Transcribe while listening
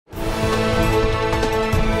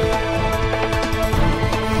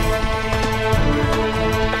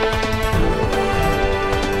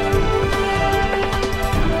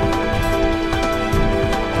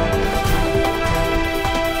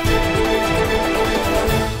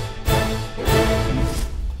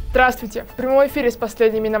Здравствуйте! В прямом эфире с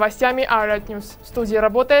последними новостями Арат News. В студии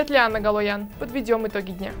работает Лиана Галоян. Подведем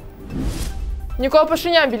итоги дня. Никол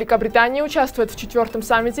Пашинян в Великобритании участвует в четвертом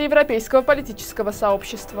саммите Европейского политического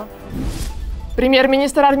сообщества.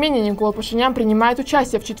 Премьер-министр Армении Никол Пашинян принимает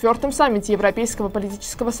участие в четвертом саммите Европейского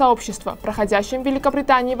политического сообщества, проходящем в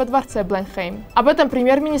Великобритании во дворце Бленхейм. Об этом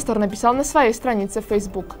премьер-министр написал на своей странице в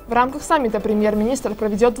Facebook. В рамках саммита премьер-министр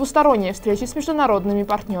проведет двусторонние встречи с международными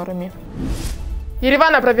партнерами.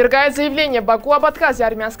 Ереван опровергает заявление Баку об отказе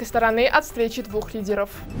армянской стороны от встречи двух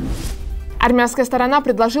лидеров. Армянская сторона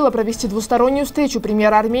предложила провести двустороннюю встречу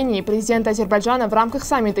премьера Армении и президента Азербайджана в рамках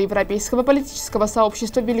саммита Европейского политического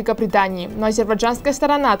сообщества в Великобритании, но азербайджанская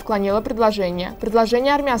сторона отклонила предложение.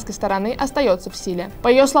 Предложение армянской стороны остается в силе. По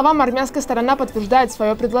ее словам, армянская сторона подтверждает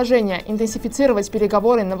свое предложение интенсифицировать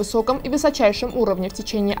переговоры на высоком и высочайшем уровне в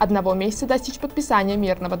течение 1 месяца достичь подписания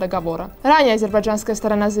мирного договора. Ранее азербайджанская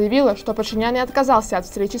сторона заявила, что Пашинян не отказался от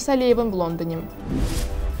встречи с Алиевым в Лондоне.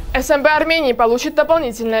 СМБ Армении получит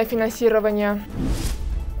дополнительное финансирование.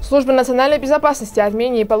 Служба национальной безопасности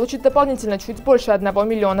Армении получит дополнительно чуть больше $1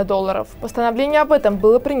 миллиона. Постановление об этом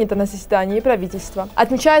было принято на заседании правительства.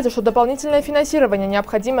 Отмечается, что дополнительное финансирование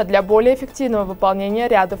необходимо для более эффективного выполнения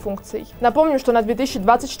ряда функций. Напомню, что на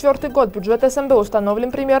 2024 год бюджет СМБ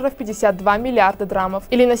установлен примерно в 52 миллиарда драмов,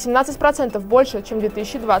 или на 17% больше, чем в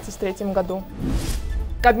 2023 году.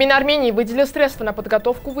 Кабмин Армении выделил средства на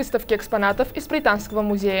подготовку выставки экспонатов из Британского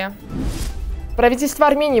музея. Правительство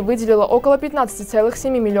Армении выделило около 15,7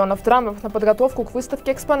 миллионов драмов на подготовку к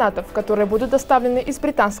выставке экспонатов, которые будут доставлены из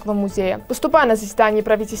Британского музея. Выступая на заседании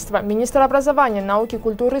правительства, министр образования, науки,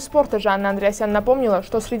 культуры и спорта Жанна Андреасян напомнила,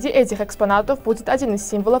 что среди этих экспонатов будет один из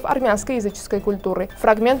символов армянской языческой культуры –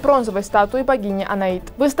 фрагмент бронзовой статуи богини Анаид.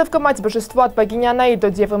 Выставка «Мать-божество от богини Анаид до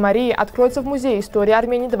Девы Марии» откроется в Музее истории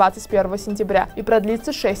Армении 21 сентября и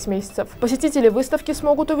продлится 6 месяцев. Посетители выставки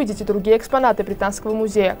смогут увидеть и другие экспонаты Британского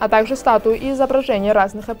музея, а также статуи и изображения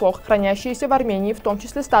разных эпох, хранящиеся в Армении, в том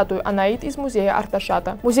числе статую Анаид из музея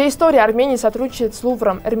Арташата. Музей истории Армении сотрудничает с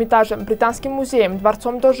Лувром, Эрмитажем, Британским музеем,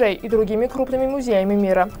 Дворцом Дожей и другими крупными музеями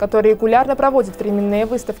мира, которые регулярно проводят временные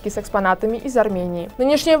выставки с экспонатами из Армении.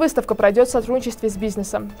 Нынешняя выставка пройдет в сотрудничестве с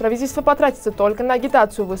бизнесом. Правительство потратится только на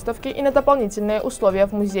агитацию выставки и на дополнительные условия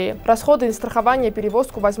в музее. Расходы и страхование и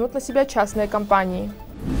перевозку возьмут на себя частные компании.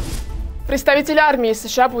 Представитель армии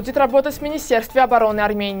США будет работать в Министерстве обороны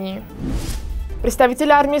Армении. Представитель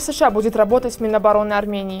армии США будет работать в Минобороны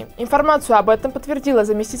Армении. Информацию об этом подтвердила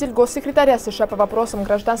заместитель госсекретаря США по вопросам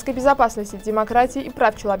гражданской безопасности, демократии и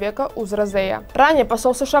прав человека Узра Зея. Ранее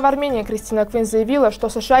посол США в Армении Кристина Квин заявила, что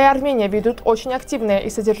США и Армения ведут очень активные и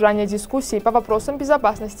содержание дискуссий по вопросам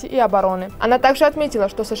безопасности и обороны. Она также отметила,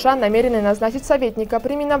 что США намерены назначить советника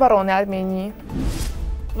при Минобороны Армении.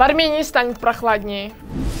 В Армении станет прохладнее.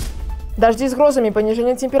 Дожди с грозами,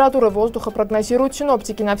 понижение температуры воздуха прогнозируют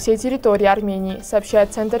синоптики на всей территории Армении,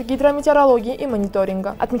 сообщает Центр гидрометеорологии и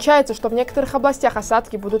мониторинга. Отмечается, что в некоторых областях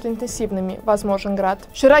осадки будут интенсивными, возможен град.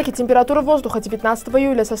 В Шираке температура воздуха 19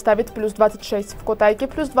 июля составит плюс 26, в Котайке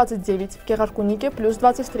плюс 29, в Кегаркунике плюс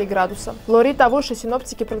 23 градуса. В Лори и Тавуше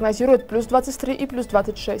синоптики прогнозируют плюс 23 и плюс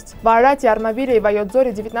 26. В Арарате, Армавире и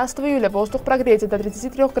Вайодзоре 19 июля воздух прогреется до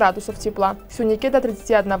 33 градусов тепла, в Сюнике до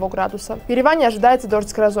 31 градуса. В Ереване ожидается дождь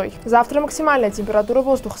с грозой. Завтра максимальная температура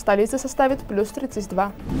воздуха столицы составит плюс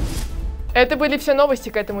 32. Это были все новости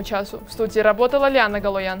к этому часу. В студии работала Лиана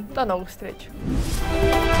Галоян. До новых встреч!